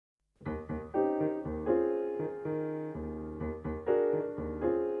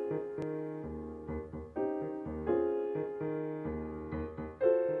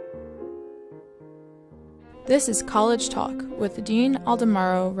This is College Talk with Dean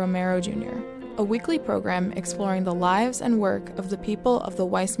Aldemaro Romero Jr., a weekly program exploring the lives and work of the people of the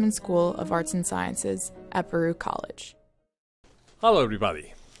Weissman School of Arts and Sciences at Baruch College. Hello,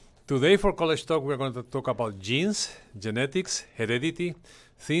 everybody. Today for College Talk, we're going to talk about genes, genetics, heredity,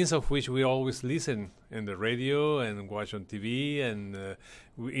 things of which we always listen in the radio and watch on TV, and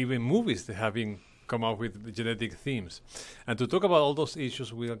even movies that have been come up with genetic themes. And to talk about all those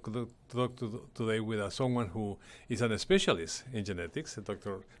issues, we are going to talk today with someone who is a specialist in genetics,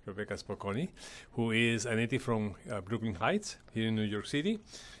 Dr. Rebecca Spokony, who is a native from Brooklyn Heights here in New York City,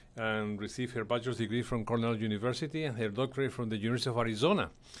 and received her bachelor's degree from Cornell University and her doctorate from the University of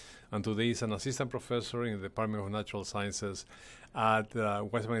Arizona. And today is an assistant professor in the Department of Natural Sciences at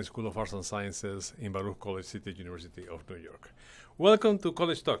Weissman School of Arts and Sciences in Baruch College, City University of New York. Welcome to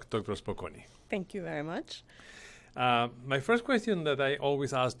College Talk, Dr. Spokony. Thank you very much. My first question that I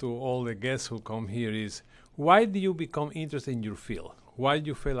always ask to all the guests who come here is, why do you become interested in your field? Why do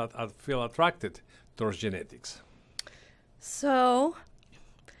you feel attracted towards genetics? So,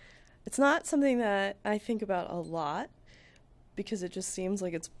 it's not something that I think about a lot because it just seems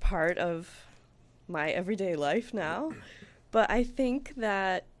like it's part of my everyday life now. But I think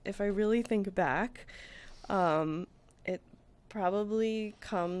that if I really think back, it probably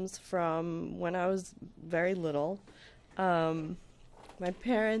comes from when I was very little. My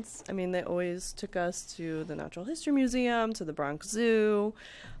parents, they always took us to the Natural History Museum, to the Bronx Zoo,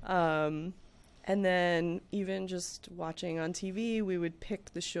 and then even just watching on TV, we would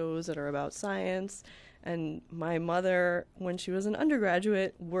pick the shows that are about science. And my mother, when she was an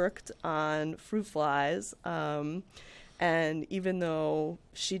undergraduate, worked on fruit flies. And even though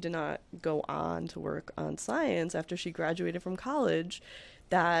she did not go on to work on science after she graduated from college,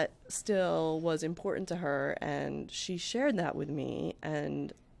 that still was important to her, and she shared that with me,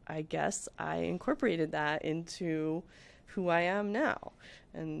 and I guess I incorporated that into who I am now,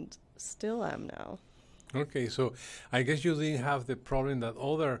 and still am now. Okay, so I guess you didn't have the problem that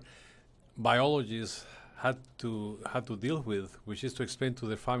other biologists had to deal with, which is to explain to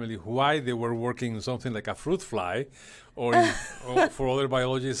their family why they were working on something like a fruit fly, or for other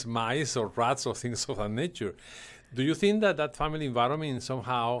biologists, mice or rats or things of that nature. Do you think that family environment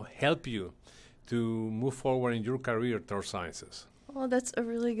somehow helped you to move forward in your career towards sciences? Well, that's a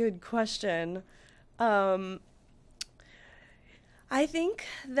really good question. I think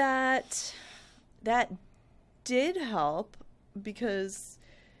that did help because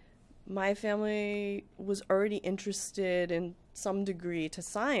my family was already interested in some degree to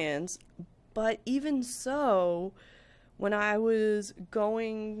science, but even so, when I was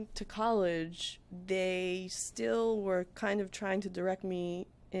going to college, they still were kind of trying to direct me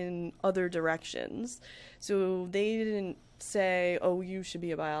in other directions. So they didn't say, oh, you should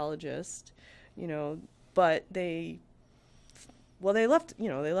be a biologist, but they left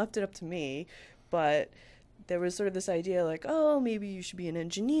it up to me, but there was sort of this idea like, oh, maybe you should be an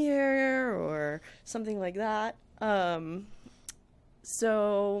engineer or something like that.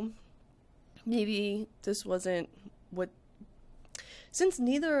 So maybe this wasn't since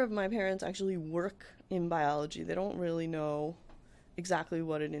neither of my parents actually work in biology, they don't really know exactly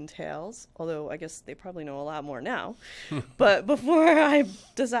what it entails, although I guess they probably know a lot more now. But before I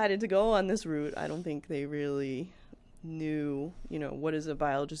decided to go on this route, I don't think they really knew, what does a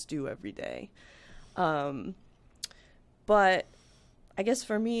biologist do every day. But I guess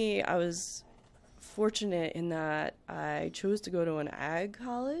for me, I was fortunate in that I chose to go to an ag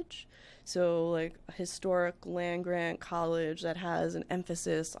college. So like a historic land-grant college that has an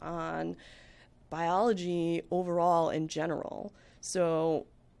emphasis on biology overall in general. So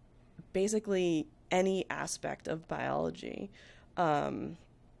basically any aspect of biology,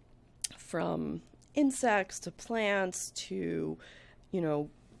 from insects to plants to,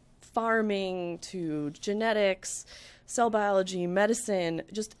 farming to genetics, cell biology, medicine,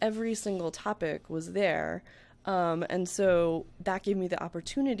 just every single topic was there. And so that gave me the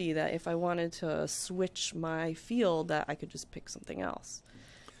opportunity that if I wanted to switch my field, that I could just pick something else.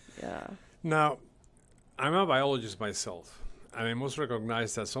 Yeah. Now, I'm a biologist myself, and I must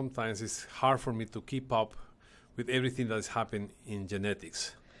recognize that sometimes it's hard for me to keep up with everything that is happening in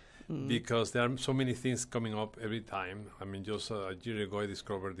genetics. Because there are so many things coming up every time. Just a year ago, I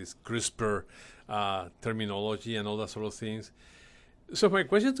discovered this CRISPR terminology and all that sort of things. So my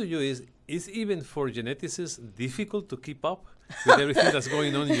question to you is even for geneticists difficult to keep up with everything that's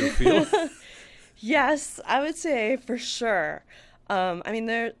going on in your field? Yes, I would say for sure.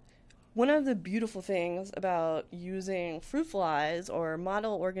 One of the beautiful things about using fruit flies or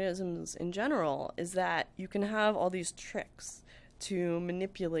model organisms in general is that you can have all these tricks to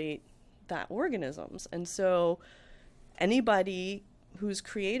manipulate that organisms. And so anybody who's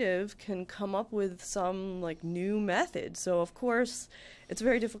creative can come up with some like new method. So of course it's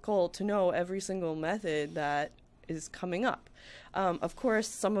very difficult to know every single method that is coming up. Of course,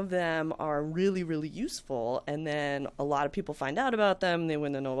 some of them are really, really useful, and then a lot of people find out about them, they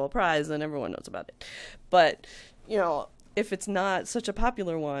win the Nobel Prize, and everyone knows about it. But, you know, if it's not such a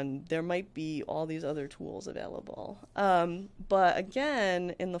popular one, there might be all these other tools available. But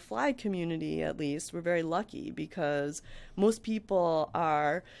again, in the fly community, at least, we're very lucky because most people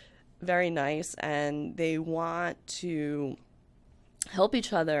are very nice and they want to help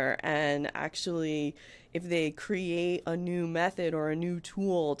each other, and actually if they create a new method or a new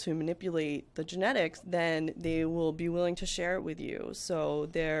tool to manipulate the genetics, then they will be willing to share it with you. So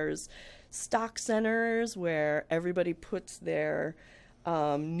there's stock centers where everybody puts their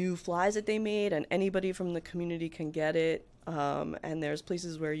new flies that they made, and anybody from the community can get it. And there's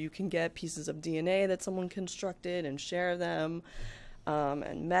places where you can get pieces of DNA that someone constructed and share them,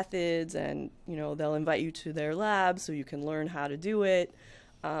 and methods, and you know, they'll invite you to their lab so you can learn how to do it.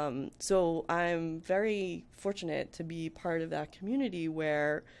 So I'm very fortunate to be part of that community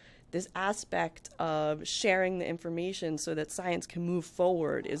where this aspect of sharing the information so that science can move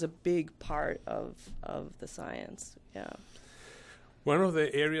forward is a big part of the science. Yeah. One of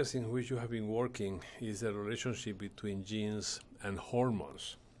the areas in which you have been working is the relationship between genes and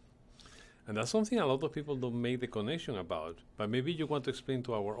hormones. And that's something a lot of people don't make the connection about. But maybe you want to explain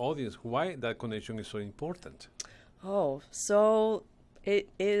to our audience why that connection is so important. Oh, so it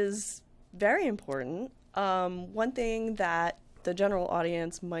is very important. One thing that the general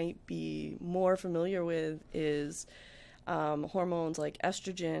audience might be more familiar with is hormones like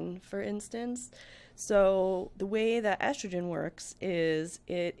estrogen, for instance. So the way that estrogen works is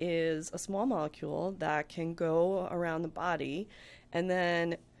it is a small molecule that can go around the body, and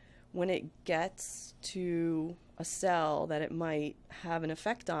then when it gets to a cell that it might have an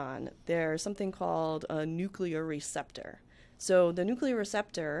effect on, there's something called a nuclear receptor. So the nuclear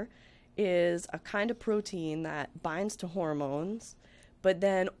receptor is a kind of protein that binds to hormones, but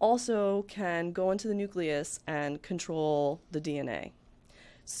then also can go into the nucleus and control the DNA.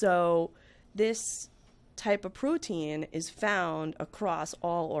 So this type of protein is found across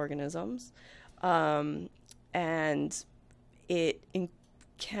all organisms, and it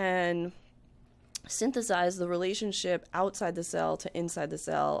can synthesize the relationship outside the cell to inside the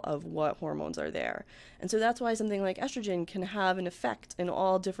cell of what hormones are there. And so that's why something like estrogen can have an effect in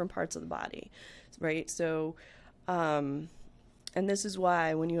all different parts of the body, right? So, and this is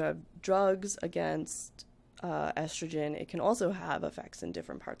why when you have drugs against estrogen, it can also have effects in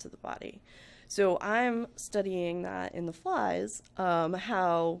different parts of the body. So I'm studying that in the flies,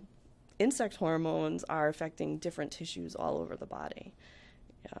 how insect hormones are affecting different tissues all over the body.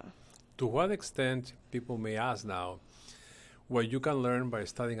 Yeah. To what extent, people may ask now, what you can learn by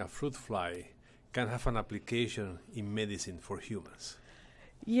studying a fruit fly can have an application in medicine for humans?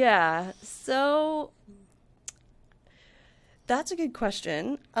 Yeah, so that's a good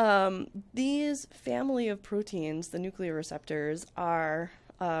question. These family of proteins, the nuclear receptors, are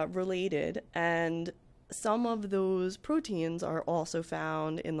related, and some of those proteins are also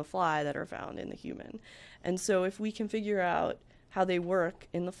found in the fly that are found in the human. And so if we can figure out how they work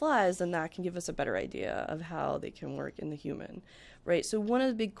in the flies, then that can give us a better idea of how they can work in the human, right? So one of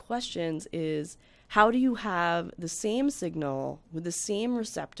the big questions is, how do you have the same signal with the same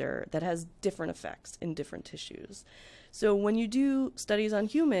receptor that has different effects in different tissues? So when you do studies on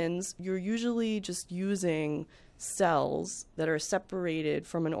humans, you're usually just using cells that are separated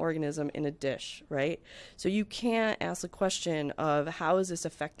from an organism in a dish, right? So you can't ask the question of how is this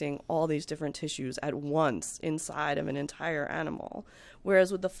affecting all these different tissues at once inside of an entire animal.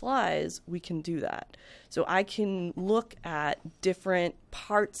 Whereas with the flies, we can do that. So I can look at different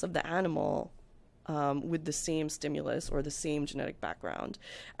parts of the animal with the same stimulus or the same genetic background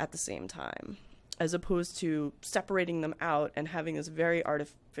at the same time, as opposed to separating them out and having this very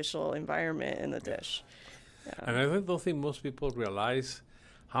artificial environment in the dish. Yeah. And I don't think most people realize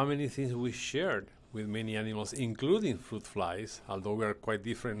how many things we shared with many animals, including fruit flies, although we are quite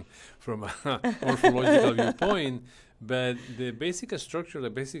different from a morphological viewpoint. But the basic structure, the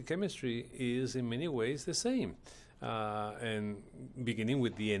basic chemistry is in many ways the same, and beginning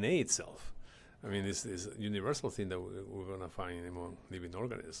with DNA itself. I mean, this is a universal thing that we're going to find among living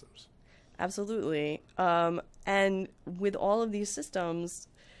organisms. Absolutely. And with all of these systems,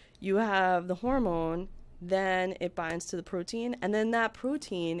 you have the hormone, then it binds to the protein, and then that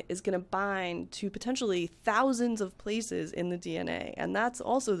protein is going to bind to potentially thousands of places in the DNA, and that's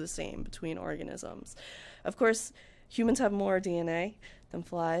also the same between organisms. Of course, humans have more DNA than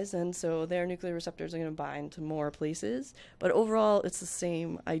flies, and so their nuclear receptors are going to bind to more places. But overall, it's the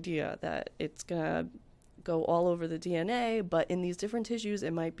same idea that it's going to go all over the DNA, but in these different tissues,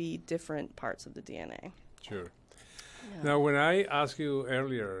 it might be different parts of the DNA. Sure. Yeah. Now, when I asked you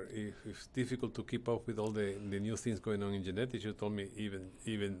earlier if it's difficult to keep up with all the new things going on in genetics, you told me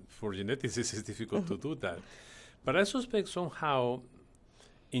even for geneticists it's difficult to do that. But I suspect somehow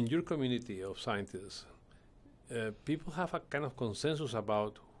in your community of scientists, people have a kind of consensus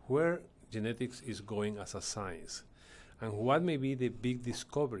about where genetics is going as a science and what may be the big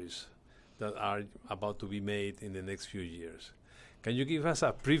discoveries that are about to be made in the next few years. Can you give us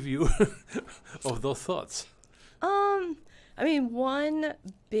a preview of those thoughts? I mean, one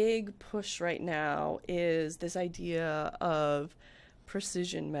big push right now is this idea of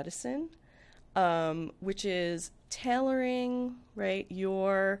precision medicine, which is tailoring, right,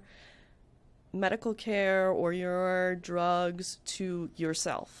 your medical care or your drugs to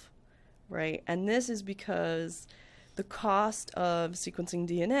yourself, right? And this is because the cost of sequencing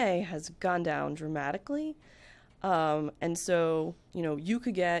DNA has gone down dramatically. And so, you know, you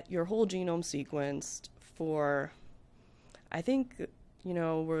could get your whole genome sequenced for, I think, you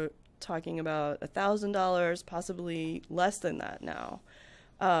know, we're talking about $1,000, possibly less than that now.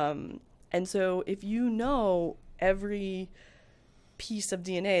 And so if you know every piece of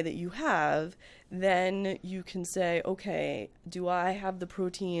DNA that you have, then you can say, okay, do I have the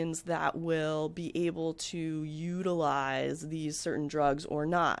proteins that will be able to utilize these certain drugs or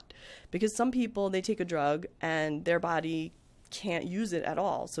not? Because some people, they take a drug and their body can't use it at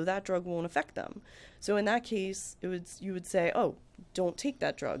all, so that drug won't affect them. So in that case, you would say, oh, don't take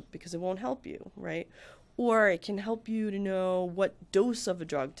that drug because it won't help you, right? Or it can help you to know what dose of a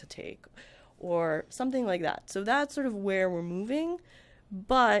drug to take or something like that. So that's sort of where we're moving.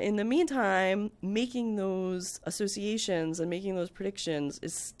 But in the meantime, making those associations and making those predictions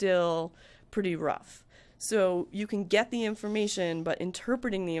is still pretty rough. So you can get the information, but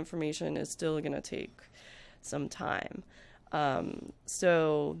interpreting the information is still going to take some time.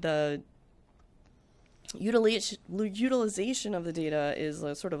 So the utilization of the data is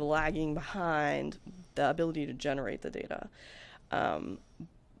sort of lagging behind the ability to generate the data.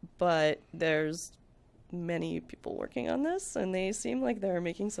 But there's many people working on this, and they seem like they're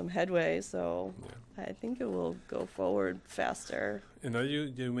making some headway, so yeah. I think it will go forward faster. And now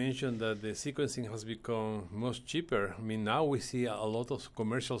you mentioned that the sequencing has become much cheaper. I mean, now we see a lot of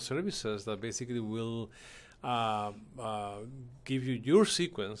commercial services that basically will give you your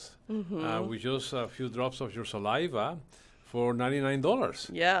sequence with just a few drops of your saliva for $99.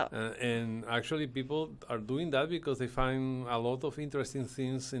 Yeah. And actually people are doing that because they find a lot of interesting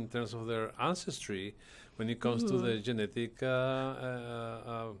things in terms of their ancestry when it comes to the genetic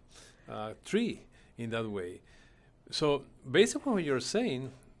tree in that way. So based on what you're saying,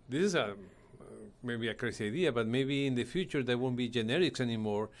 this is maybe a crazy idea, but maybe in the future there won't be generics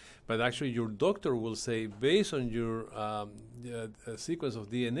anymore, but actually your doctor will say, based on your sequence of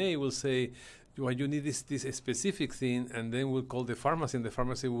DNA, will say, what you need is this specific thing, and then we'll call the pharmacy, and the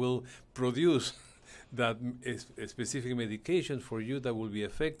pharmacy will produce that specific medication for you that will be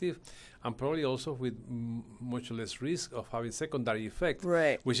effective, and probably also with much less risk of having secondary effect.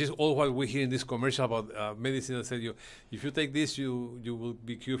 Right. Which is all what we hear in this commercial about medicine that said if you take this, you will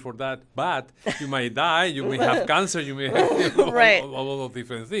be cured for that, but you might die, you may have cancer, you may have right. all of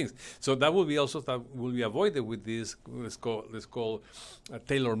different things. So that will be also that will be avoided with this let's call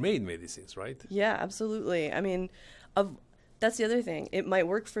tailor-made medicines, right? Yeah, absolutely. I mean, that's the other thing. It might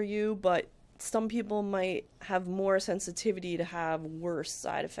work for you, but some people might have more sensitivity to have worse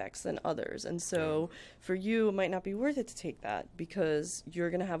side effects than others. And so for you, it might not be worth it to take that because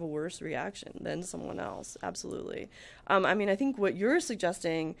you're going to have a worse reaction than someone else. Absolutely. I mean, I think what you're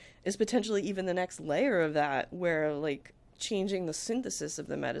suggesting is potentially even the next layer of that, where like changing the synthesis of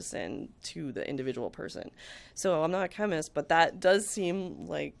the medicine to the individual person. So I'm not a chemist, but that does seem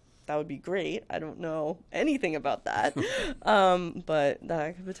like that would be great. I don't know anything about that, but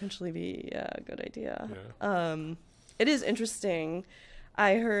that could potentially be a good idea. Yeah. It is interesting.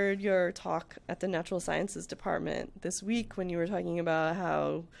 I heard your talk at the Natural Sciences Department this week when you were talking about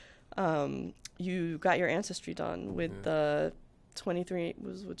how you got your ancestry done with the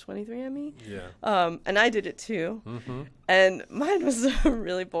 23andMe? Yeah. And I did it too. And mine was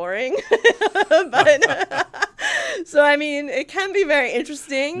really boring. But so, I mean, it can be very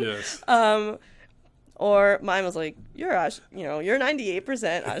interesting. Yes. Or mine was like, you're 98%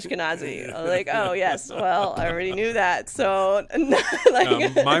 Ashkenazi. I was like, oh yes, well, I already knew that. So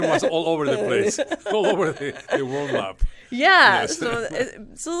mine was all over the place, all over the world map. Yeah, Yes. so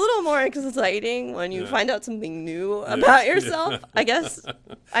it's a little more exciting when you find out something new about yourself, I guess.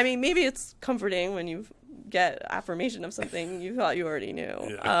 I mean, maybe it's comforting when you get affirmation of something you thought you already knew.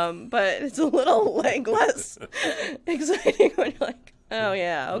 Yeah. But it's a little like less exciting when you're like, oh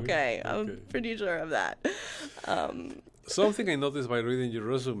yeah, okay, I'm Okay. pretty sure of that. Something I noticed by reading your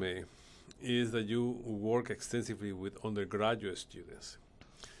resume is that you work extensively with undergraduate students.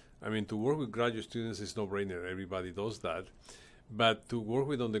 I mean, to work with graduate students is no-brainer. Everybody does that. But to work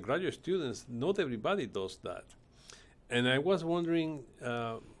with undergraduate students, not everybody does that. And I was wondering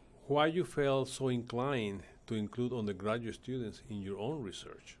why you felt so inclined to include undergraduate students in your own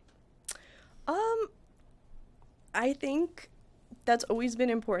research. I think that's always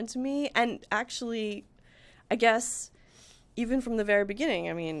been important to me. And actually, I guess even from the very beginning,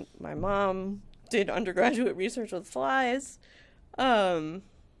 I mean, my mom did undergraduate research with flies.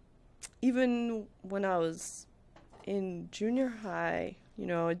 Even when I was in junior high,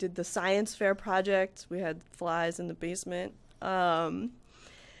 I did the science fair project. We had flies in the basement. And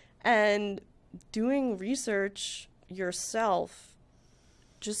doing research yourself,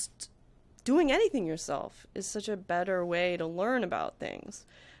 just doing anything yourself, is such a better way to learn about things.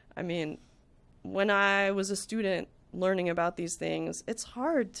 I mean, when I was a student learning about these things, it's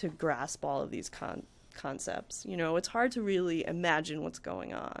hard to grasp all of these concepts. It's hard to really imagine what's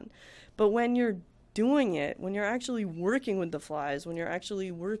going on. But when you're doing it, when you're actually working with the flies, when you're actually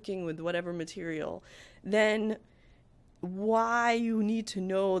working with whatever material, then why you need to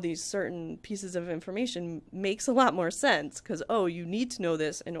know these certain pieces of information makes a lot more sense, because, you need to know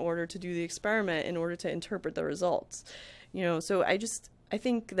this in order to do the experiment, in order to interpret the results. So I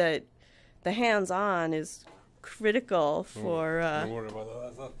think that the hands-on is critical for... Don't worry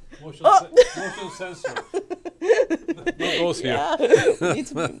about that. That's motion sensor. No goes here. Yeah, we need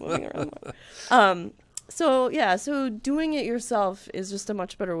to be moving around more. So doing it yourself is just a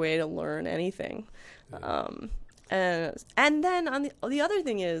much better way to learn anything. And then on the other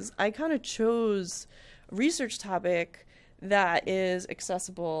thing is, I kind of chose a research topic that is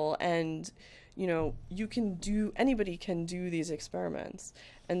accessible, and anybody can do these experiments.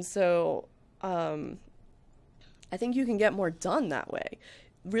 And so I think you can get more done that way.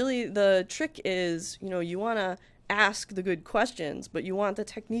 Really, the trick is, you want to ask the good questions, but you want the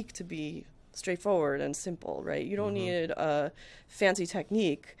technique to be straightforward and simple, right? You don't need a fancy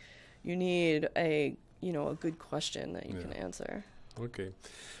technique. You need a good question that you can answer. Okay.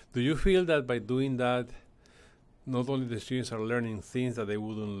 Do you feel that by doing that, not only the students are learning things that they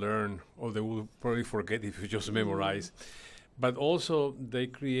wouldn't learn, or they would probably forget if you just memorize, but also they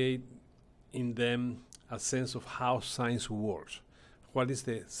create in them a sense of how science works? What is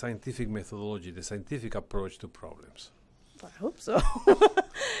the scientific methodology, the scientific approach to problems? I hope so.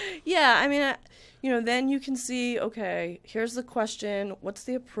 Yeah, I mean, then you can see, okay, here's the question, what's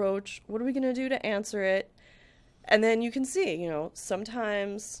the approach, what are we going to do to answer it? And then you can see,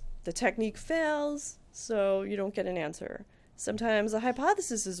 sometimes the technique fails, so you don't get an answer. Sometimes the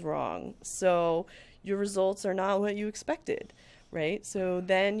hypothesis is wrong, so your results are not what you expected, right? So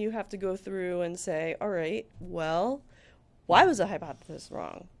then you have to go through and say, all right, well, why was the hypothesis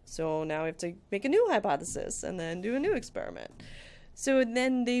wrong? So now we have to make a new hypothesis and then do a new experiment. So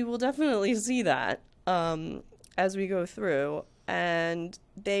then they will definitely see that as we go through. And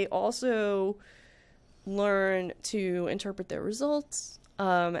they also learn to interpret their results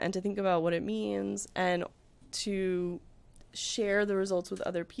and to think about what it means and to share the results with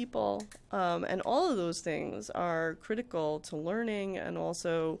other people. And all of those things are critical to learning and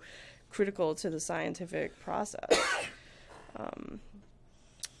also critical to the scientific process.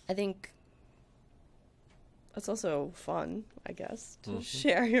 I think it's also fun, I guess, to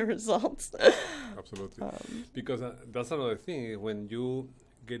share your results. Absolutely. Because that's another thing. When you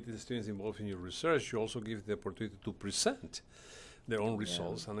get the students involved in your research, you also give the opportunity to present their own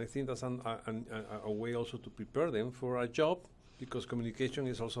results. And I think that's a way also to prepare them for a job, because communication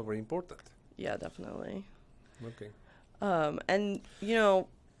is also very important. Yeah, definitely. Okay. And,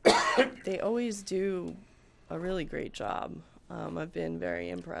 they always do a really great job. I've been very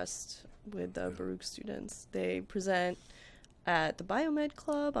impressed with the Baruch students. They present at the Biomed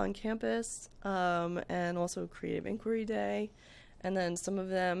Club on campus and also Creative Inquiry Day. And then some of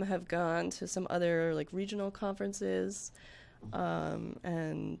them have gone to some other regional conferences.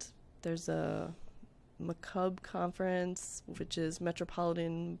 And there's a McCub conference, which is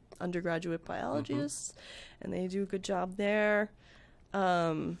Metropolitan Undergraduate Biologists, and they do a good job there.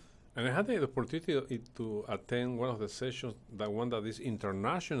 And I had the opportunity to attend one of the sessions, one that is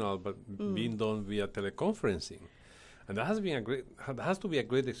international, but being done via teleconferencing. And that has to be a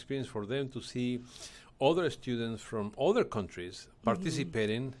great experience for them to see other students from other countries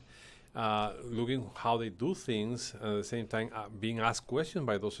participating, looking how they do things, and at the same time being asked questions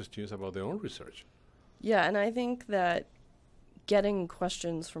by those students about their own research. Yeah, and I think that getting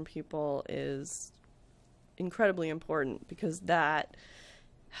questions from people is incredibly important, because that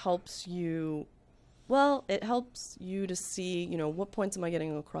helps you, it helps you to see, what points am I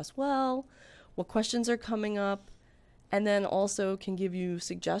getting across well, what questions are coming up, and then also can give you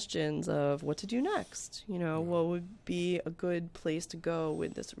suggestions of what to do next, what would be a good place to go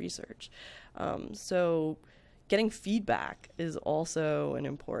with this research. So getting feedback is also an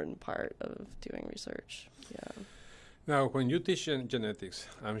important part of doing research. Yeah. Now, when you teach genetics,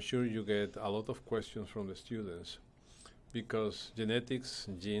 I'm sure you get a lot of questions from the students, because genetics,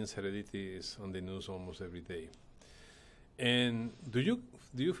 genes, heredity is on the news almost every day. And do you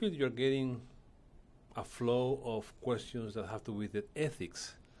feel you're getting a flow of questions that have to do with the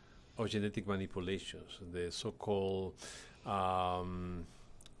ethics of genetic manipulations, the so-called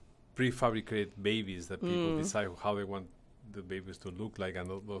prefabricated babies that people decide how they want the babies to look like, and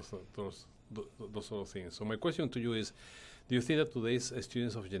those sort of things. So my question to you is, do you think that today's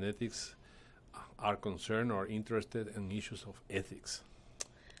students of genetics are concerned or interested in issues of ethics?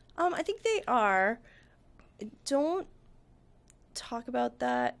 I think they are. I don't talk about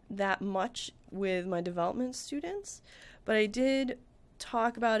that much with my development students, but I did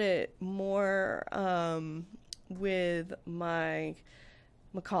talk about it more with my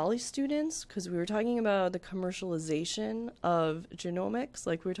Macaulay students, because we were talking about the commercialization of genomics.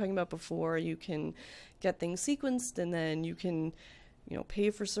 Like we were talking about before, you can get things sequenced and then you can, pay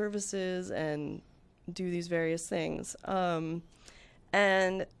for services and do these various things. And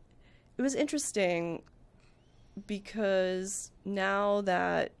it was interesting because now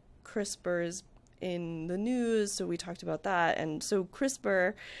that CRISPR is in the news, so we talked about that. And so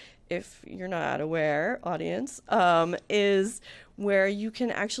CRISPR, if you're not aware, audience, is where you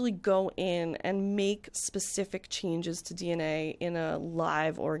can actually go in and make specific changes to DNA in a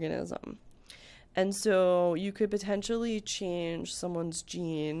live organism. And so you could potentially change someone's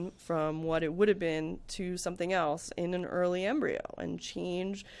gene from what it would have been to something else in an early embryo and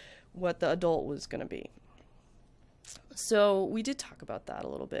change what the adult was going to be. So we did talk about that a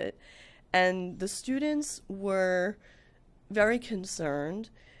little bit. And the students were very concerned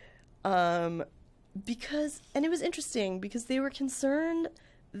because, and it was interesting because they were concerned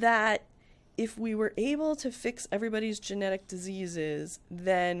that if we were able to fix everybody's genetic diseases,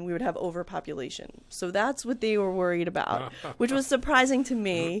 then we would have overpopulation. So that's what they were worried about, which was surprising to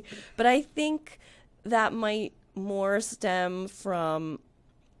me. But I think that might more stem from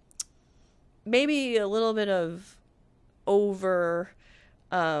maybe a little bit of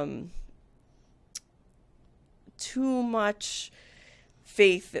too much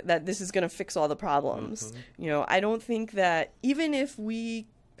faith that this is going to fix all the problems. I don't think that even if we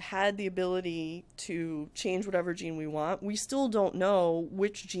had the ability to change whatever gene we want, we still don't know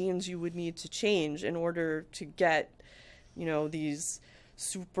which genes you would need to change in order to get, these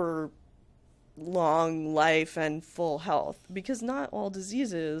super long life and full health, because not all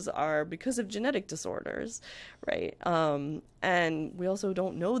diseases are because of genetic disorders, right? And we also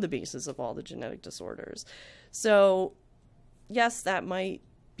don't know the basis of all the genetic disorders. So yes, that might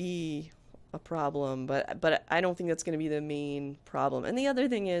be a problem, but I don't think that's going to be the main problem. And the other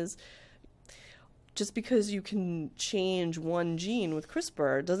thing is, just because you can change one gene with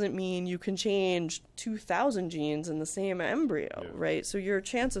CRISPR doesn't mean you can change 2,000 genes in the same embryo, right? So your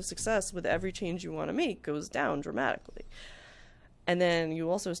chance of success with every change you want to make goes down dramatically. And then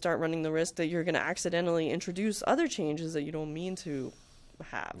you also start running the risk that you're going to accidentally introduce other changes that you don't mean to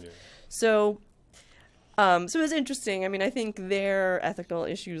have. So it was interesting. I mean, I think their ethical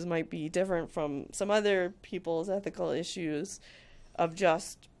issues might be different from some other people's ethical issues of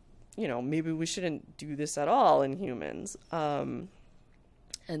just, maybe we shouldn't do this at all in humans. And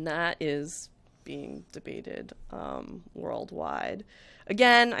that is being debated worldwide.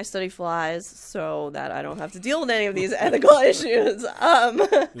 Again, I study flies so that I don't have to deal with any of these ethical issues.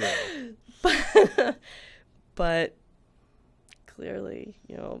 But clearly,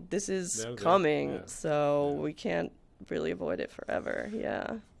 this is coming, so we can't really avoid it forever.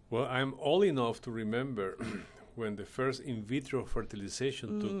 Well, I'm old enough to remember when the first in vitro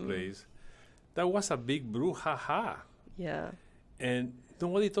fertilization took place. That was a big brouhaha. And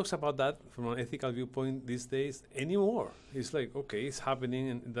nobody talks about that from an ethical viewpoint these days anymore. It's like, okay, it's happening,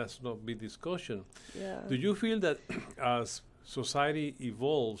 and that's not big discussion. Do you feel that as society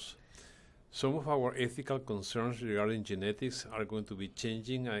evolves, some of our ethical concerns regarding genetics are going to be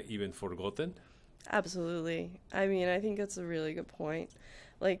changing, even forgotten? Absolutely. I mean, I think that's a really good point.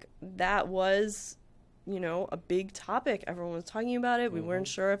 Like, that was, a big topic. Everyone was talking about it. We weren't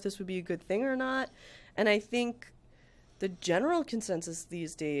sure if this would be a good thing or not. And I think the general consensus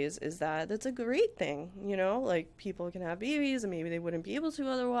these days is that that's a great thing, like people can have babies and maybe they wouldn't be able to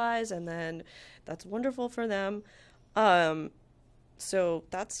otherwise, and then that's wonderful for them. So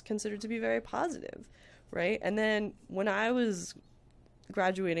that's considered to be very positive, right? And then when I was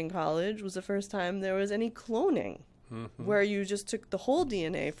graduating college was the first time there was any cloning, where you just took the whole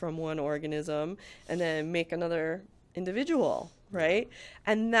DNA from one organism and then make another individual, right?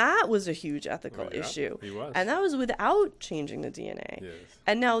 And that was a huge ethical issue. It was. And that was without changing the DNA. Yes.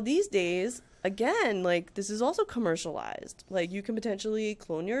 And now these days, again, like, this is also commercialized. Like, you can potentially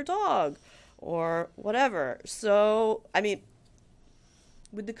clone your dog or whatever. So, I mean,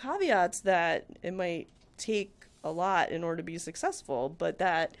 with the caveats that it might take a lot in order to be successful, but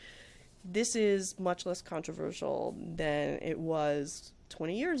that this is much less controversial than it was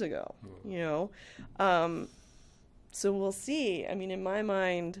 20 years ago, So we'll see. I mean, in my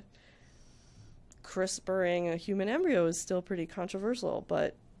mind, CRISPRing a human embryo is still pretty controversial,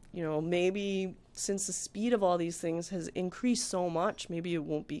 but, maybe since the speed of all these things has increased so much, maybe it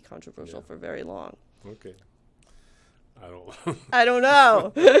won't be controversial for very long. Okay. I don't I don't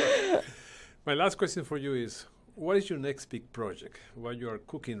know. My last question for you is, what is your next big project? What you are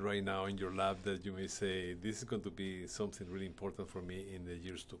cooking right now in your lab that you may say, this is going to be something really important for me in the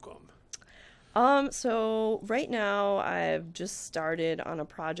years to come? So right now I've just started on a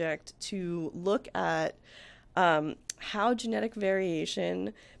project to look at how genetic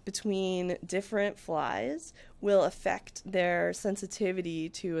variation between different flies will affect their sensitivity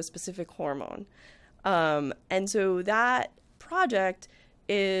to a specific hormone. And so that project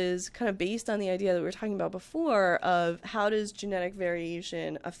is kind of based on the idea that we were talking about before of how does genetic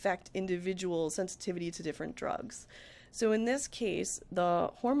variation affect individual sensitivity to different drugs. So in this case, the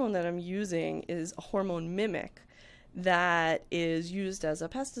hormone that I'm using is a hormone mimic that is used as a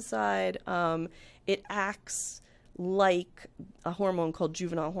pesticide. It acts like a hormone called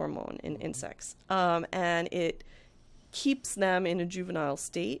juvenile hormone in insects, and it keeps them in a juvenile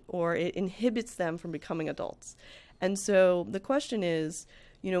state, or it inhibits them from becoming adults. And so the question is,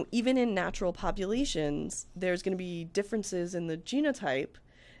 even in natural populations, there's going to be differences in the genotype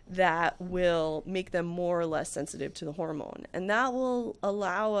that will make them more or less sensitive to the hormone. And that will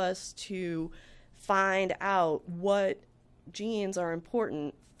allow us to find out what genes are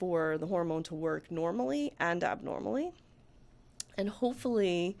important for the hormone to work normally and abnormally. And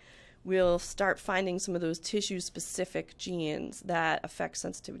hopefully we'll start finding some of those tissue-specific genes that affect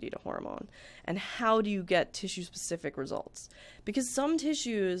sensitivity to hormone. And how do you get tissue-specific results? Because some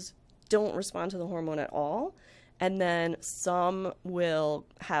tissues don't respond to the hormone at all, and then some will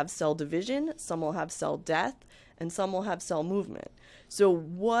have cell division, some will have cell death, and some will have cell movement. So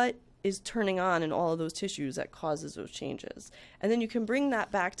what is turning on in all of those tissues that causes those changes? And then you can bring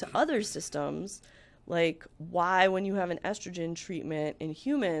that back to other systems, like why when you have an estrogen treatment in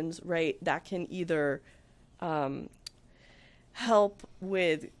humans, right, that can either help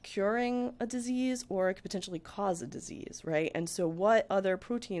with curing a disease or it could potentially cause a disease, right? And so what other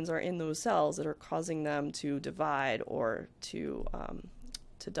proteins are in those cells that are causing them to divide or to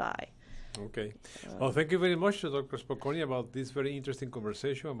die? Okay. Well, thank you very much, Dr. Spokony, about this very interesting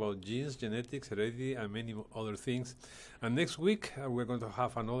conversation about genes, genetics, heredity, and many other things. And next week, we're going to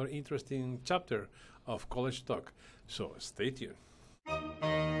have another interesting chapter of College Talk. So stay tuned.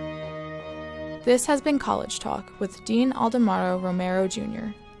 This has been College Talk with Dean Aldemaro Romero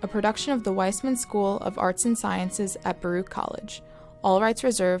Jr., a production of the Weissman School of Arts and Sciences at Baruch College. All rights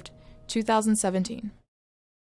reserved, 2017.